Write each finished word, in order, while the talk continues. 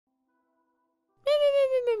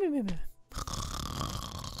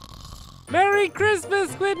Merry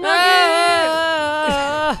Christmas, Squid Nugget!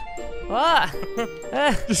 What?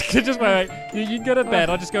 just wait. You can go to bed.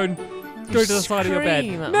 I'll just go to the side of your bed.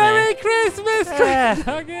 Merry Christmas, Squid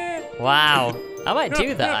Nugget! Wow. I might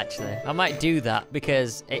do that actually. I might do that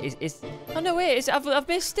because it's. Oh no, wait! I've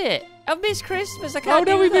missed it. I've missed Christmas. I can't.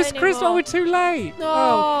 Oh no, we missed anymore. Christmas. Oh, we're too late. No.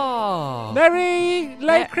 Oh. Merry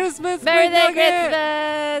late Christmas. Merry late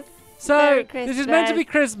Christmas. So Merry Christmas. This is meant to be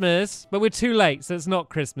Christmas, but we're too late, so it's not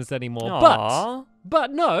Christmas anymore. Aww.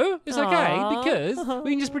 But no, it's okay Aww. because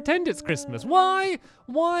we can just pretend it's Christmas. Why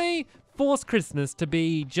force Christmas to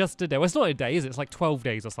be just a day? Well, it's not a day, is it? It's like 12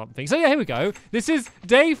 days or something. So yeah, here we go. This is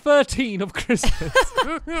day 13 of Christmas.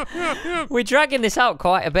 We're dragging this out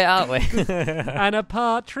quite a bit, aren't we? And a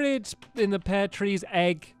partridge in the pear tree's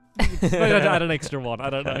egg. Add an extra one. I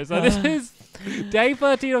don't know. So this is day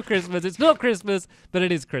 13 of Christmas. It's not Christmas, but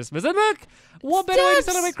it is Christmas. And look, what better way to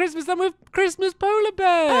celebrate Christmas than with Christmas polar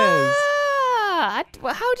bears? How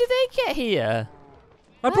did they get here?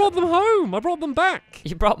 I brought them home. I brought them back.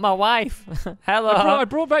 You brought my wife. Hello. I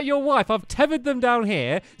brought back your wife. I've tethered them down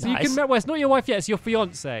here, so Nice. you can. Well, it's not your wife yet. It's your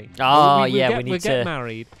fiance. Oh, we get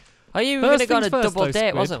married. Oh, you were going to go on a First things double first, date,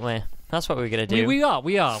 Squid. wasn't we? That's what we were going to do. We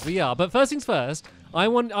are. But first things first. I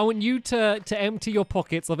want you to empty your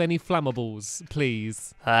pockets of any flammables,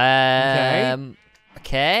 please.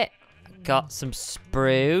 Okay. Got some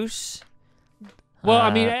spruce. Well,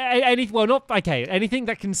 I mean, anything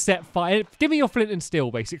that can set fire. Give me your flint and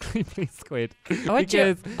steel, basically, please, Squid.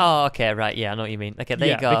 Oh, okay, right, yeah, I know what you mean. Okay, there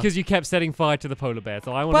you go. Because you kept setting fire to the polar bear,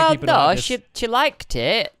 so I want to keep an eye on this. she liked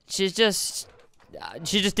it. She just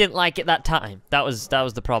didn't like it that time. That was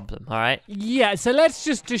the problem. All right. Yeah, so let's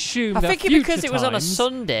just assume. I that think because it was on a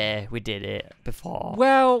Sunday, we did it before.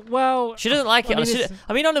 Well. She doesn't like it.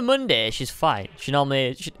 I mean, on a Monday, she's fine. She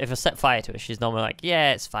normally, if I set fire to her, she's normally like,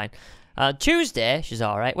 yeah, it's fine. Tuesday, she's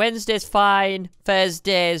all right. Wednesday's fine.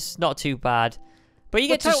 Thursday's not too bad. But you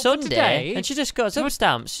get to Sunday, and she just goes up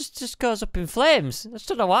stamps. She just goes up in flames. I just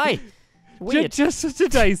don't know why. Weird. Just for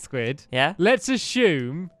today, Squid. Yeah. Let's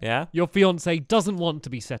assume. Yeah. Your fiance doesn't want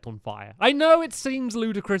to be set on fire. I know it seems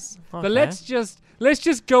ludicrous, Okay. but let's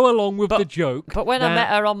just go along with the joke. But when I met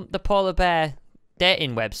her on the polar bear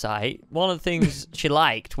dating website, one of the things she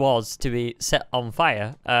liked was to be set on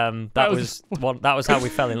fire. That was how we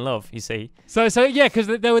fell in love. You see. So yeah, because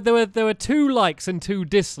there were 2 likes and 2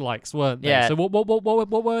 dislikes, weren't there? Yeah. So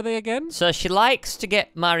what were they again? So she likes to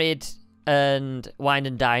get married and wined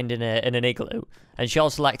and dined in an igloo, and she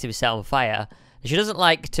also likes to be set on fire. And she doesn't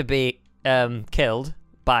like to be killed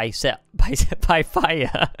by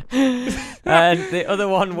fire. And the other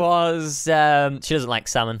one was she doesn't like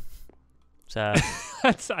salmon. So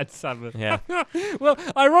That's salmon. yeah. Well,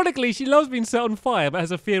 ironically, she loves being set on fire, but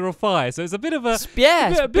has a fear of fire. So it's a bit of a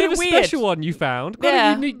Yeah, a bit of a weird. special one you found. Quite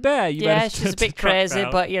a unique bear. Yeah, she's a bit crazy,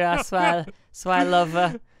 but you know, that's why I love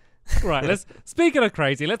her. Right, speaking of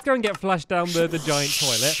crazy, let's go and get flushed down the giant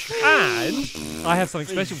toilet. And I have something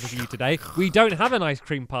special for you today. We don't have an ice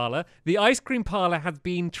cream parlor. The ice cream parlor has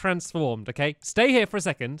been transformed, okay? Stay here for a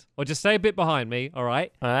second, or just stay a bit behind me, all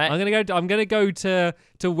right? All right. I'm gonna go to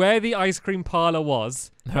where the ice cream parlor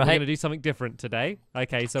was. All We're right. gonna do something different today.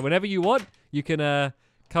 Okay, so whenever you want, you can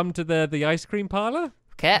come to the ice cream parlor.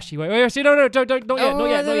 Okay. Actually, wait, actually, no, don't, not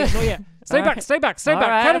yet. Stay back.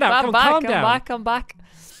 Cut it out. Come on, calm down. I'm back.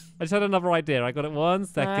 I just had another idea. I got it 1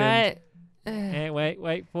 second. All right.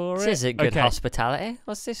 Wait for This it. isn't good Okay. hospitality.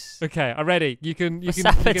 What's this? Okay, I'm ready. You can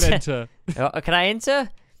happened? enter. Oh, can I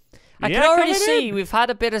enter? I Yeah, can already come on see in. we've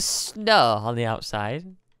had a bit of snow on the outside.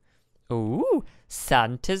 Ooh,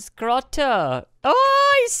 Santa's grotto.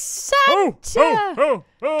 Oh, it's Santa!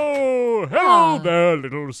 Hello Ah. there,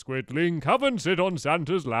 little squidling. Come and sit on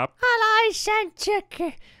Santa's lap. Hello,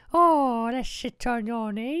 Santa. Oh, let's sit on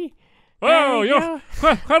your knee. Oh, you're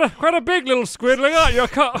quite a big little squidling, aren't you?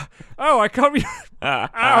 I can't.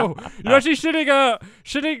 Ow! You're actually sitting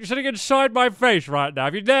inside my face right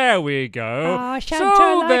now. There we go. Oh, Santa, So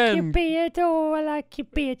I like then, your beard. Oh, I like your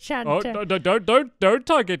beard, Santa. Oh, don't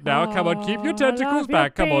tug it now. Come on, keep your Oh, I tentacles love your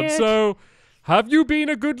back. Come on. beard. So, have you been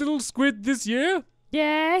a good little squid this year?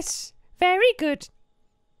 Yes, very good.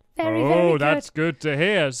 Very good. That's good to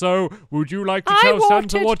hear. So, would you like to I tell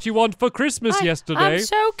Santa watered- what you want for Christmas yesterday? I'm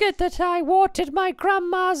so good that I watered my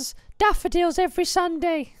grandma's daffodils every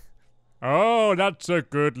Sunday. Oh, that's a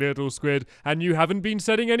good little squid. And you haven't been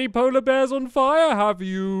setting any polar bears on fire, have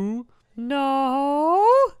you? No.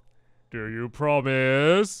 Do you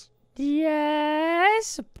promise?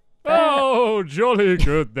 Yes. Oh, jolly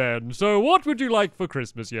good then. So, what would you like for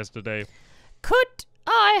Christmas yesterday? Could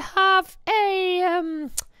I have a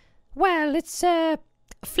well, it's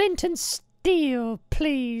flint and steel,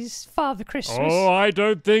 please, Father Christmas. Oh, I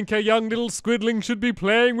don't think a young little squidling should be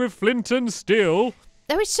playing with flint and steel.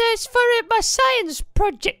 No, it's for my science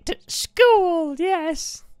project at school,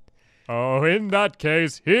 yes. Oh, in that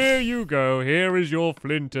case, here you go. Here is your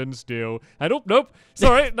flint and steel. And oh, nope.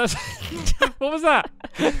 Sorry. That's what was that?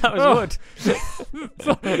 That was wood.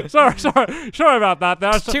 Sorry about that.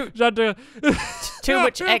 There's Too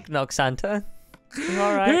much eggnog, Santa.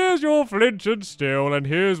 All right. Here's your flint and steel, and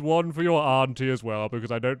here's one for your auntie as well,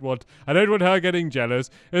 because I don't want her getting jealous.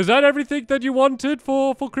 Is that everything that you wanted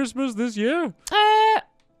for Christmas this year?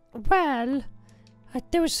 Well,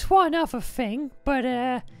 there was one other thing, but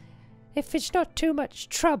if it's not too much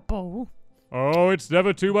trouble. Oh, it's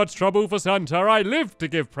never too much trouble for Santa. I live to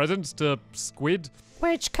give presents to Squid.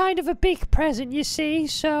 Well, it's kind of a big present, you see,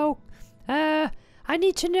 so I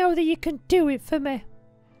need to know that you can do it for me.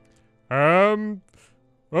 To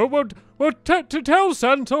tell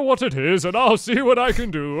Santa what it is, and I'll see what I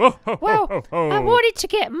can do. Well, I wanted to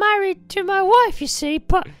get married to my wife, you see,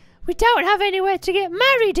 but we don't have anywhere to get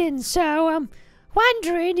married in, so I'm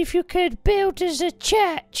wondering if you could build us a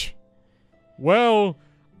church. Well,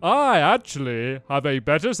 I actually have a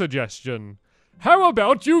better suggestion. How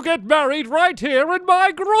about you get married right here in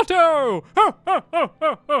my grotto? Ho, ho, ho,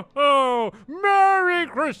 ho, ho, ho. Merry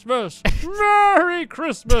Christmas! Merry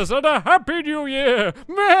Christmas and a Happy New Year!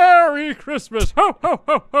 Merry Christmas! Ho, ho,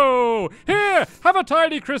 ho, ho! Here, have a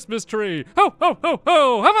tiny Christmas tree! Ho, ho, ho,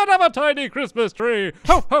 ho! Have another tiny Christmas tree!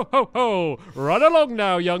 Ho, ho, ho, ho! Run along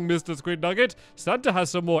now, young Mr. Squid Nugget. Santa has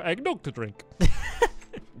some more eggnog to drink.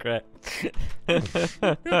 Great. Was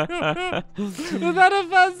that a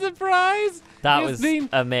fun surprise? That was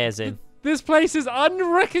amazing. This place is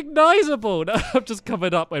unrecognizable. No, I've just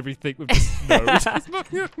covered up everything with the snow.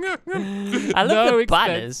 I love the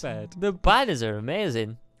banners. The banners are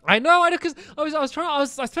amazing. I know, because I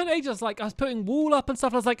spent ages I was putting wall up and stuff.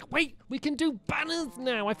 And I was like, wait, we can do banners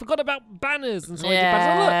now. I forgot about banners, and so I did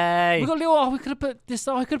banners. Oh, look, we got little. Oh, we could have put this.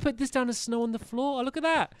 Oh, I could have put this down as snow on the floor. Oh, look at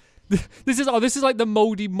that. This is like the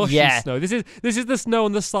moldy, mushy snow. This is the snow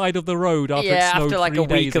on the side of the road after it snowed after like 3 a week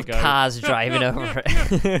days of ago. Cars driving over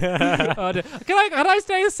it. Oh, can I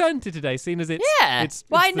stay as Santa today, seeing as it's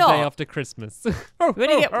why the not? day after Christmas? We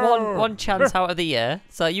only get one chance out of the year,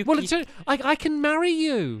 so I can marry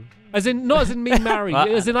you. As in, not as in me marry,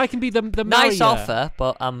 as in I can be the nice marrier. offer,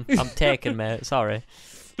 but I'm taken, mate. Sorry.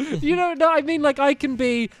 You know, no, I mean, like I can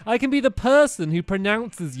be the person who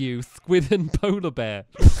pronounces you Squid and Polar Bear.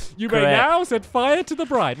 You may now set fire to the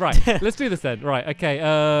bride. Right, let's do this then. Right, okay.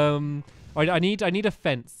 I need a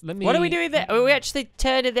fence. Let me. What are we doing there? Are we actually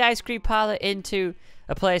turning the ice cream parlor into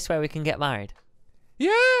a place where we can get married?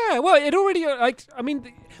 Yeah. Well, it already I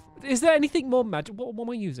mean, is there anything more magic? What am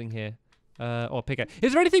I using here? Or pick it.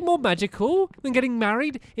 Is there anything more magical than getting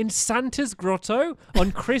married in Santa's grotto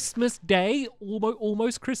on Christmas Day?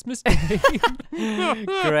 Almost Christmas Day.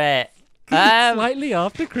 Great. Slightly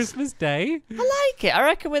after Christmas Day. I like it. I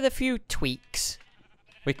reckon with a few tweaks,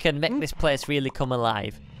 we can make this place really come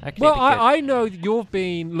alive. Well, I know that you've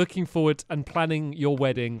been looking forward and planning your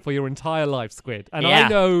wedding for your entire life, Squid. And I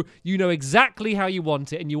know you know exactly how you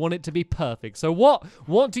want it, and you want it to be perfect. So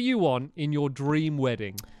what do you want in your dream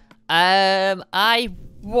wedding? I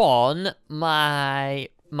want my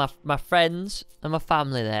friends and my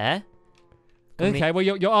family there. Okay, well,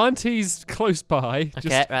 your auntie's close by,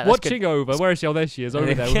 just right, watching over. Where is she? Oh, there she is,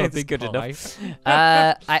 over there with a big good pie. enough.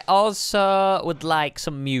 I also would like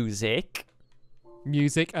some music.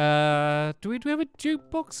 Music. Do we have a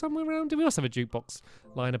jukebox somewhere around? Do we also have a jukebox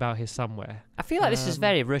lying about here somewhere? I feel like this is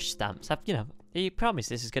very rush stamps. You promise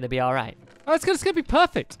this is going to be all right. Oh, it's gonna be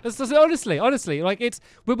perfect. Honestly, like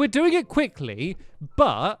we're doing it quickly,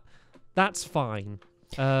 but that's fine.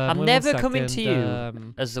 I'm never coming to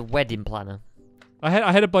you as a wedding planner.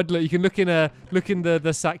 I had a budget. You can look in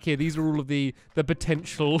the sack here. These are all of the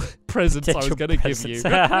potential presents I was going to give you.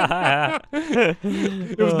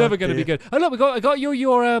 It was never going to be good. Oh look, I got you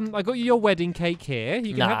your wedding cake here.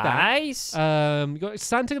 You can have that. Nice. You got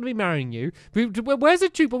Santa going to be marrying you. Where's a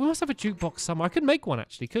jukebox? We must have a jukebox somewhere. I could make one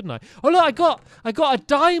actually, couldn't I? Oh look, I got a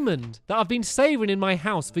diamond that I've been saving in my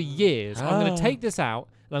house for years. I'm going to take this out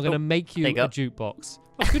and I'm going to make you a jukebox.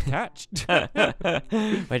 Oh, good catch.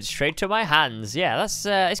 Went straight to my hands. Yeah, that's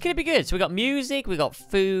it's gonna be good. So we got music, we got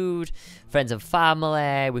food, friends and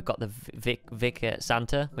family. We've got the Vicar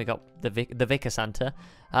Santa. We got the Vicar Santa.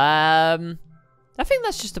 I think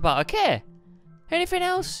that's just about okay. Anything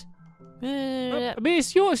else? I mean,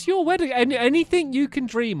 it's your wedding. Anything you can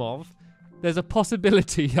dream of, there's a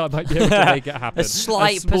possibility I might be able to make it happen. A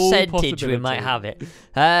slight percentage we might have it.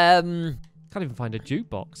 Can't even find a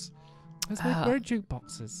jukebox. Where are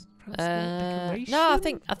jukeboxes? No, I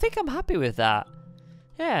think I'm happy with that.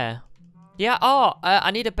 Yeah. Yeah. Oh,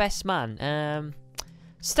 I need a best man.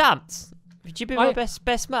 Stamps. Would you be my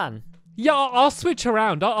best man? Yeah, I'll switch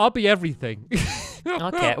around. I'll be everything.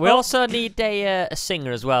 Okay. We also need a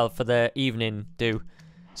singer as well for the evening do.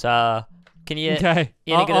 So can you? Okay.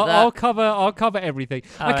 You good at that? I'll cover everything.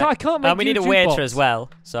 I can't make. And we need a waiter as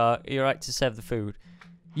well. So you're right to serve the food.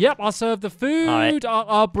 Yep, I'll serve the food. Right.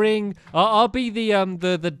 I'll be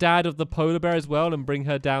the dad of the polar bear as well, and bring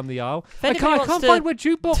her down the aisle. I can't find where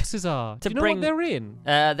jukeboxes are. Do you know what they're in?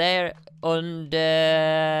 They're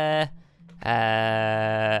under.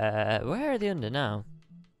 Where are they under now?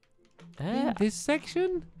 In this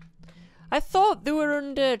section? I thought they were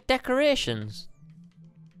under decorations.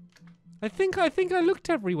 I think I looked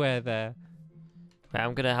everywhere there. Right,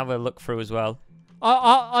 I'm gonna have a look through as well.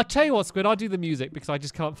 I'll tell you what, Squid. I'll do the music because I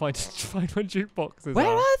just can't find where jukeboxes Where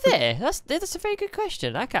are. are they? That's a very good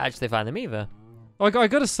question. I can't actually find them either. I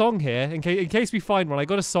got a song here in case we find one. I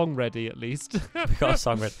got a song ready at least. We got a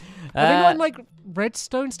song ready. Are they not like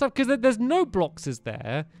redstone stuff? Because there's no boxes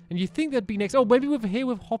there, and you think they'd be next. Oh, maybe we're here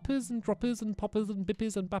with hoppers and droppers and poppers and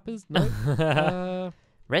bippers and bappers. No.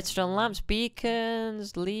 Redstone lamps,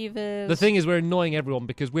 beacons, levers. The thing is, we're annoying everyone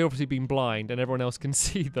because we're obviously being blind and everyone else can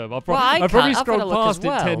see them. I've Well, I probably can't. I've had a scrolled look as past it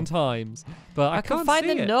well. 10 times, but I can can't find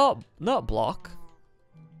see the it. note block.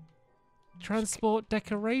 Transport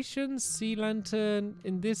decorations, sea lantern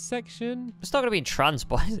in this section. It's not going to be in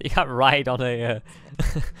transport. You can't ride on a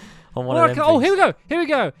on one of them Oh, things. here we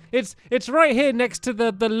go. It's right here next to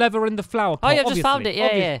the lever and the flower pot. Oh, yeah, I've just found it.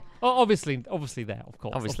 Yeah. Oh, obviously there, of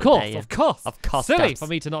course. Obviously of course, there, yeah. of course. Silly Stamps. for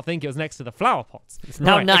me to not think it was next to the flower pots. It's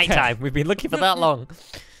now Right, night okay. time. We've been looking for that long.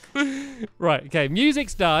 Right, okay,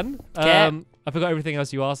 music's done. Okay. I forgot everything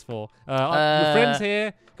else you asked for. Your friend's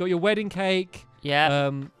here. Got your wedding cake. Yeah.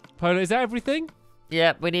 Polo, is that everything?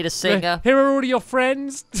 Yeah, we need a singer. Here are all your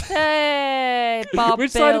friends. Hey, Bob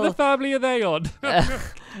Which Bill. side of the family are they on?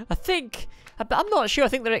 I think... I'm not sure. I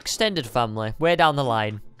think they're extended family. Way down the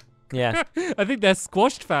line. Yeah. I think they're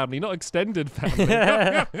squashed family, not extended family.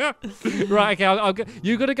 Right, okay.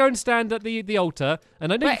 You got to go and stand at the altar.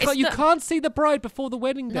 And I know you can't see the bride before the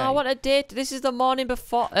wedding day. No, I want a date. This is the morning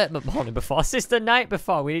before. Morning before. This is the night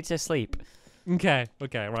before. We need to sleep. Okay,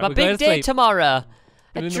 right. My big day tomorrow.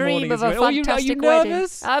 And A in the dream morning of as a well. Are you fantastic wedding.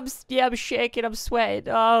 nervous? I'm shaking. I'm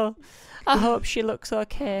sweating. Oh, I hope she looks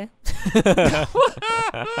okay. That's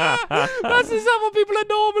just what people are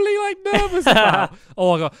normally like nervous about.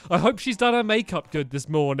 Oh my god! I hope she's done her makeup good this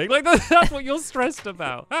morning. Like that's what you're stressed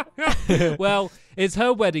about. Well, it's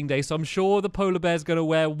her wedding day, so I'm sure the polar bear's going to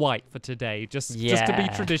wear white for today, just to be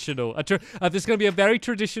traditional. This is going to be a very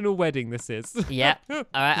traditional wedding. This is. Yeah. All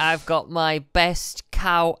right. I've got my best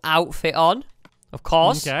cow outfit on, of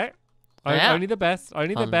course. Okay. Yeah. Only the best.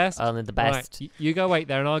 Only the best. Only the best. Right, you go wait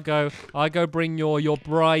there, and I'll go bring your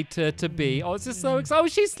bride to be. Oh, it's just so excited.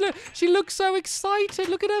 Oh, she looks so excited.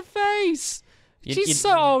 Look at her face. She's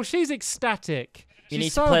ecstatic. You need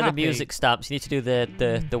so to play happy. the music, Stamps. You need to do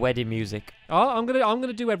the wedding music. Oh, I'm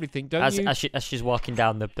gonna do everything. Don't you? As she's walking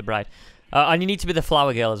down the bride. And you need to be the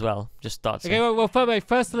flower girl as well. Just thought so. Okay. Well,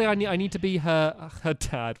 firstly, I need to be her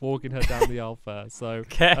dad, walking her down the aisle first. So,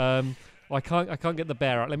 Okay. I can't get the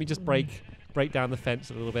bear out. Let me just break down the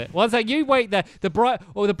fence a little bit. One sec, you wait there. The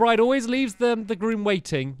bride always leaves the groom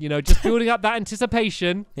waiting. You know, just building up that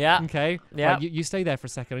anticipation. Yeah. Okay. Yeah. Right, you stay there for a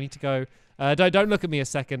second. I need to go. Don't look at me a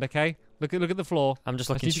second, okay? Look at the floor. I'm just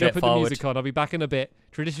I looking need to go straight put the forward. music on. I'll be back in a bit.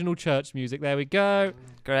 Traditional church music. There we go.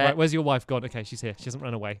 Great. Right, where's your wife gone? Okay, she's here. She hasn't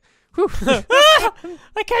run away. Whew. I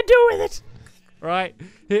can't do with it. Right,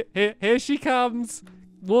 here she comes,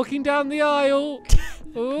 walking down the aisle.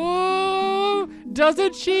 Oh,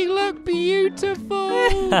 doesn't she look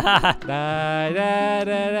beautiful? Da, da, da,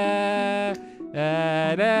 da, da,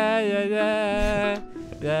 da, da, da, da,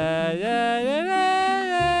 da, da.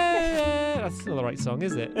 That's not the right song,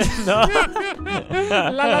 is it? No.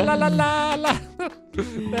 La la la la la la.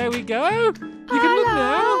 There we go. You can look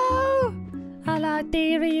now. Hello,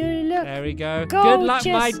 dear, you look. There we go. Gorgeous. Good luck,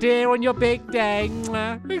 my dear, on your big day.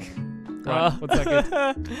 Mwah. Right, 1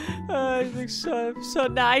 second. It looks so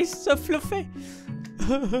nice, so fluffy.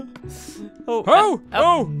 Ho!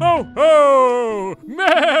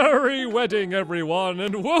 Merry wedding, everyone,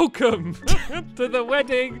 and welcome to the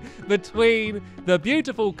wedding between the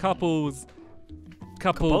beautiful couple,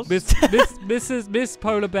 Miss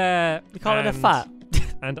Polar Bear. You calling her fat?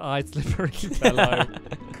 And I, Slippery Fellow.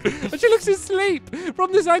 But she looks asleep.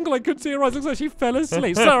 From this angle, I couldn't see her eyes. Looks like she fell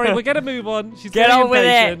asleep. Sorry, we're going to move on. She's Get getting on with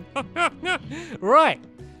impatient. Right.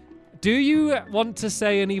 Do you want to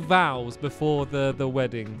say any vows before the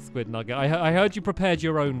wedding, Squid Nugget? I heard you prepared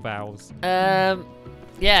your own vows.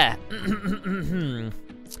 Yeah.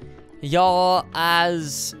 You're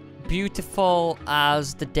as beautiful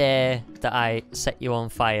as the day that I set you on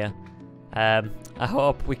fire. I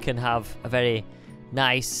hope we can have a very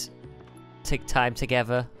nice time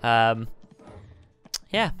together.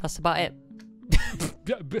 Yeah, that's about it.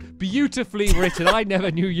 Beautifully written. I never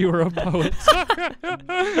knew you were a poet.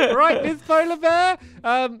 Right, Miss Polar Bear.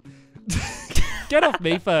 Get off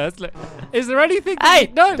me first. Look, is there anything?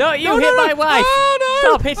 Hey, no, don't you no, hit no, my wife. Oh, no.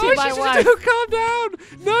 Stop hitting my wife. Calm down.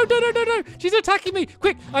 No. She's attacking me.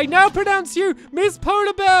 Quick, I now pronounce you Miss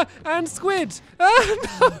Polar Bear and Squid. No.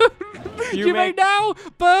 You may now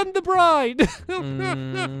burn the bride.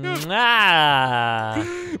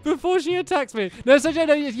 Before she attacks me. No, you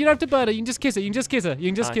don't have to burn her. You can just kiss her. You can just kiss her.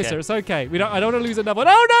 Kiss her. It's okay. I don't want to lose another one.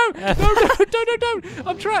 Oh, no. No.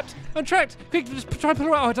 I'm trapped. Quick, just try and pull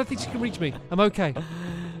her out. Oh, I don't think she can reach me. I'm okay.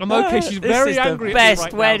 She's very angry This is the at best me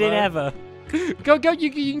right wedding now, ever. Go. You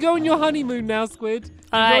can go on your honeymoon now, Squid. You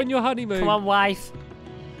can go on your honeymoon. Come on, wife.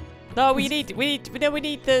 No, we need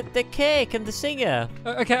the cake and the singer.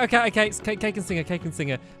 Okay. It's cake and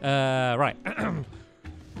singer. Right.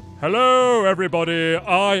 Hello, everybody.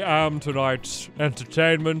 I am tonight's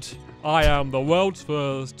entertainment. I am the world's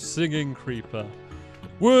first singing creeper.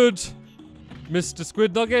 Would Mr.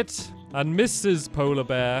 Squid Nugget and Mrs. Polar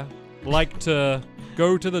Bear like to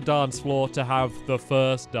go to the dance floor to have the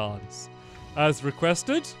first dance? As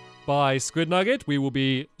requested by Squid Nugget, we will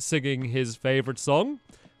be singing his favorite song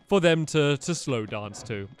for them to slow dance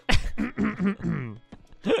to.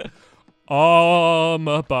 I'm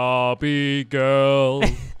a Barbie girl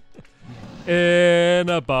in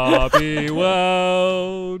a Barbie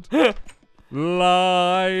world.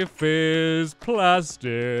 Life is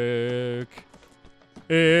plastic.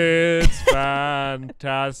 It's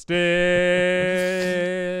fantastic.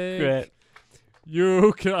 Great.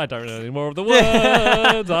 You can. I don't know any more of the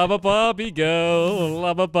words. I'm a Barbie girl.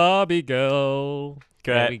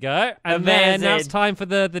 Great. There we go. And then now it's time for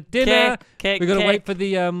the dinner. Cake, We've got to wait for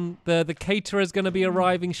the caterer's going to be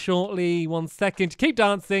arriving shortly. 1 second. Keep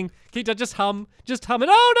dancing. Just hum. And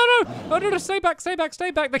oh no. Stay back.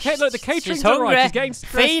 The catering's arrived. She's getting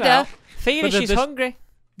stressed out. Feed her. She's hungry.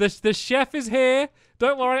 The chef is here.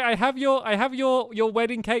 Don't worry. I have your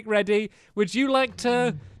wedding cake ready. Would you like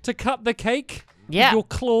to cut the cake? Yeah. With your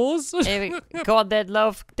claws. Go on then,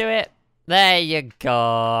 love. Do it. There you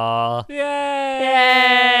go. Yay!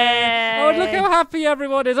 Yay! Oh, look how happy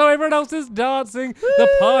everyone is. Oh, everyone else is dancing. Woo! The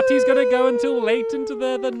party's going to go until late into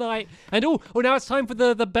the night. And now it's time for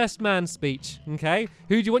the best man speech. Okay?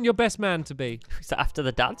 Who do you want your best man to be? Is that after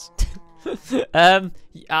the dance?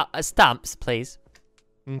 Stamps, please.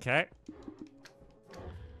 Okay.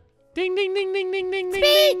 Ding, ding, ding, ding, ding, ding, ding,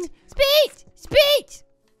 ding. Speech!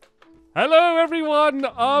 Hello, everyone.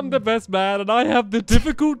 I'm the best man, and I have the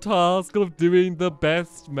difficult task of doing the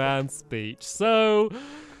best man speech. So,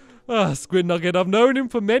 Squid Nugget, I've known him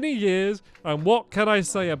for many years, and what can I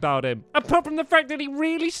say about him? Apart from the fact that he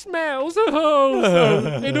really smells. Oh,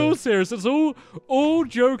 so, in all seriousness, all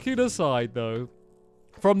joking aside, though,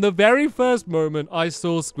 from the very first moment I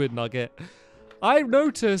saw Squid Nugget, I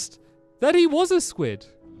noticed that he was a squid.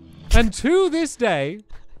 And to this day,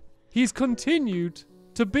 he's continued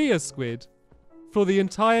to be a squid for the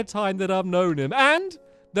entire time that I've known him. And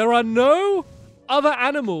there are no other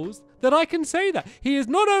animals that I can say that. He is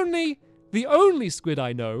not only the only squid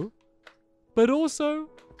I know, but also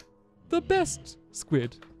the best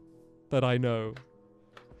squid that I know.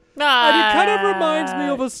 And it kind of reminds me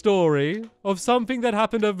of a story of something that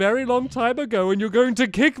happened a very long time ago, and you're going to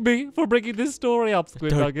kick me for bringing this story up,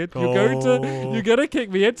 Squid Nugget. You're gonna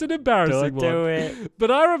kick me. It's an embarrassing one. Don't do it.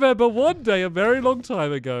 But I remember one day a very long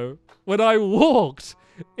time ago when I walked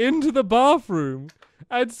into the bathroom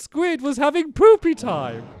and Squid was having poopy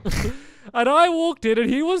time. And I walked in and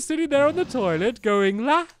he was sitting there on the toilet going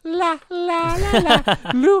la la la la la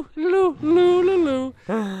loo loo loo loo loo.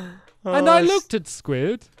 And I looked at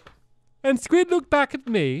Squid, and Squid looked back at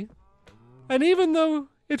me, and even though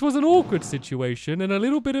it was an awkward situation and a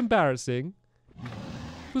little bit embarrassing,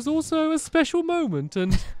 it was also a special moment,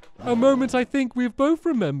 and a moment I think we've both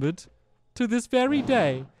remembered to this very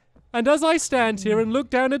day. And as I stand here and look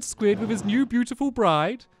down at Squid with his new beautiful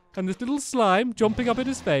bride, and this little slime jumping up at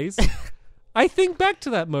his face, I think back to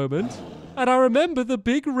that moment, and I remember the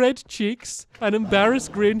big red cheeks and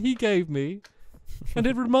embarrassed grin he gave me. And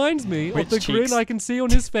it reminds me of the grin I can see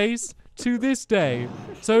on his face to this day.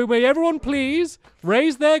 So may everyone please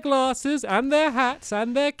raise their glasses and their hats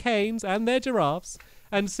and their canes and their giraffes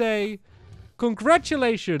and say,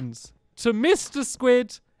 congratulations to Mr.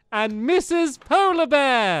 Squid and Mrs. Polar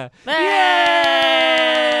Bear. Yay!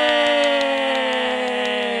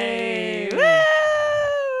 Woo!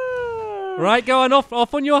 Right, go on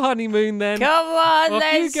off on your honeymoon then. Come on, off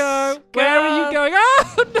let's you go. Where are you going?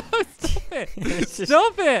 Oh no! Stop it!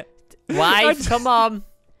 Stop it! Wife, come on.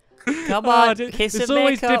 Come on, kiss it's and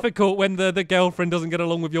always make up. difficult when the girlfriend doesn't get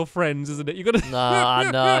along with your friends, isn't it? You gotta.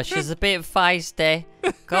 No, she's a bit feisty.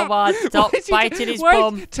 Come on, stop biting his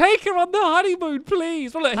bum. Take her on the honeymoon,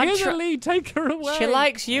 please. Well, look, here's a lead. Take her away. She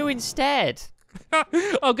likes you instead.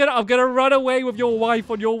 I'm gonna run away with your wife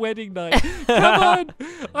on your wedding night. Come on!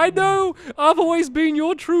 I know I've always been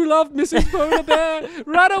your true love, Mrs. Polar Bear.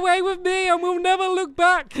 Run away with me, and we'll never look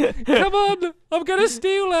back. Come on! I'm gonna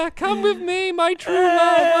steal her. Come with me, my true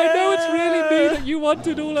love. I know it's really me that you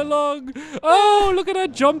wanted all along. Oh, look at her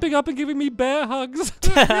jumping up and giving me bear hugs.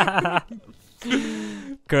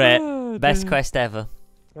 Great, Oh, best dear. quest ever.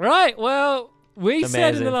 Right, well, we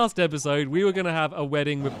said in the Amazing. last episode we were going to have a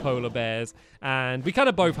wedding with polar bears, and we kind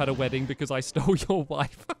of both had a wedding because I stole your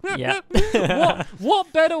wife. Yeah.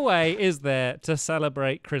 What better way is there to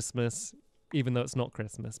celebrate Christmas, even though it's not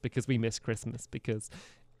Christmas, because we miss Christmas, because,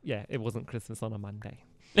 yeah, it wasn't Christmas on a Monday.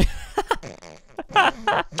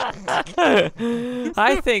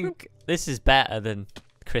 I think this is better than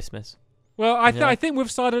Christmas. Well, I think we've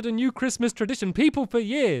started a new Christmas tradition. People for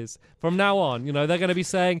years from now on, they're going to be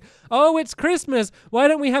saying, oh, it's Christmas. Why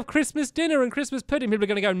don't we have Christmas dinner and Christmas pudding? People are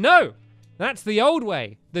going to go, no, that's the old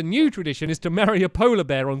way. The new tradition is to marry a polar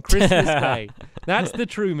bear on Christmas Day. That's the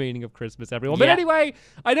true meaning of Christmas, everyone. But Yeah. anyway,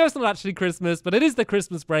 I know it's not actually Christmas, but it is the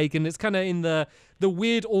Christmas break, and it's kind of in the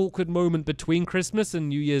weird, awkward moment between Christmas and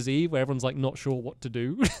New Year's Eve where everyone's like not sure what to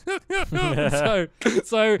do.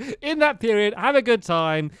 so in that period, have a good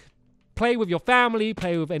time. Play with your family,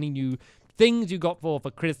 play with any new things you got for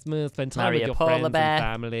Christmas, spend time Marry with a your polar friends bear. and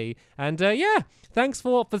family. And yeah, thanks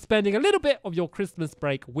for spending a little bit of your Christmas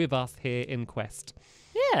break with us here in Quest.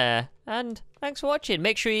 Yeah, and thanks for watching.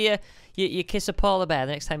 Make sure you kiss a polar bear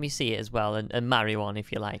the next time you see it as well, and marry one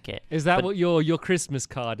if you like it. Is that what your Christmas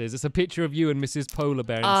card is? It's a picture of you and Mrs. Polar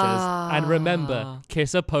Bear and says, and remember,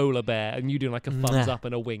 kiss a polar bear, and you do like a thumbs up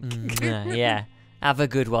and a wink. Yeah. Have a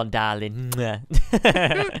good one, darling. Could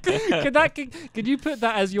you put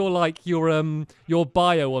that as your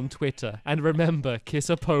bio on Twitter? And remember,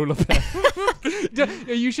 kiss a polar bear.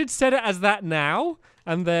 You should set it as that now,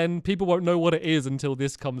 and then people won't know what it is until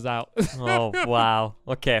this comes out. Oh, wow.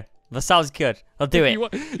 Okay. That sounds good. I'll do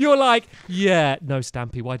it. You're like, yeah, no,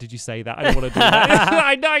 Stampy, why did you say that? I don't want to do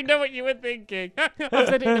that. I know what you were thinking. I've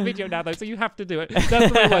said it in the video now, though, so you have to do it. That's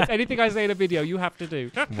the way it works. Anything I say in a video, you have to do.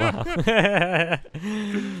 Wow.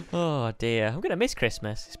 Oh, dear. I'm going to miss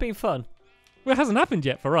Christmas. It's been fun. Well, it hasn't happened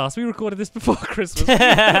yet for us. We recorded this before Christmas. It's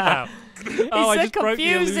I so just broke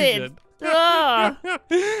the illusion. confusing. Ah.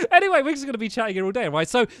 Anyway, we're just going to be chatting here all day, right?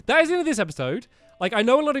 So that is the end of this episode. Like, I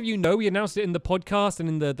know a lot of you know, we announced it in the podcast and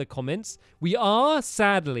in the comments. We are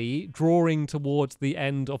sadly drawing towards the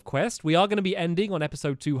end of Quest. We are going to be ending on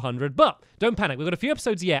episode 200, but don't panic. We've got a few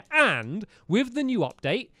episodes yet. And with the new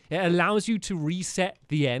update, it allows you to reset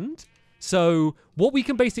the end. So what we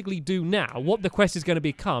can basically do now, what the quest is going to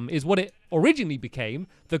become, is what it originally became,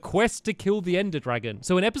 the quest to kill the Ender Dragon.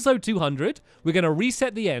 So in episode 200, we're going to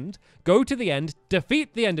reset the end, go to the end,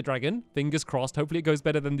 defeat the Ender Dragon, fingers crossed, hopefully it goes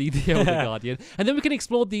better than the Elder Guardian, and then we can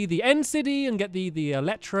explore the End City and get the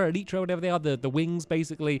Elytra, whatever they are, the wings,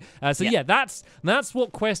 basically. So yeah, that's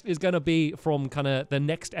what quest is going to be from kind of the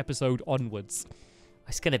next episode onwards.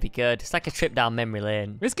 It's going to be good. It's like a trip down memory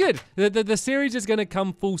lane. It's good. The series is going to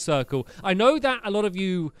come full circle. I know that a lot of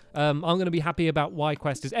you aren't going to be happy about why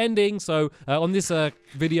Quest is ending. So on this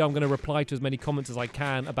video, I'm going to reply to as many comments as I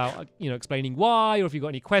can about, explaining why, or if you've got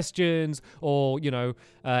any questions, or,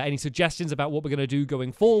 any suggestions about what we're going to do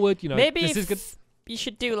going forward. Maybe this is good. You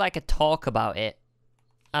should do like a talk about it.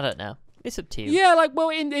 I don't know. It's up to you. Yeah,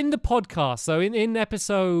 in the podcast. So in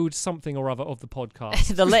episode something or other of the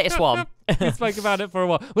podcast. The latest one. We spoke about it for a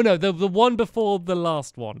while. Well, no, the one before the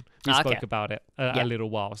last one. We Okay. spoke about it a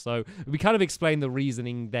little while. So we kind of explained the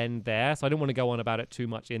reasoning then there. So I don't want to go on about it too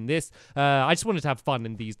much in this. I just wanted to have fun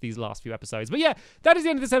in these last few episodes. But yeah, that is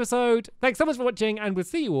the end of this episode. Thanks so much for watching, and we'll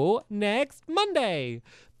see you all next Monday.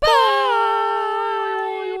 Bye!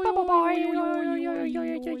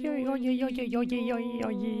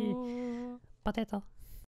 Potato.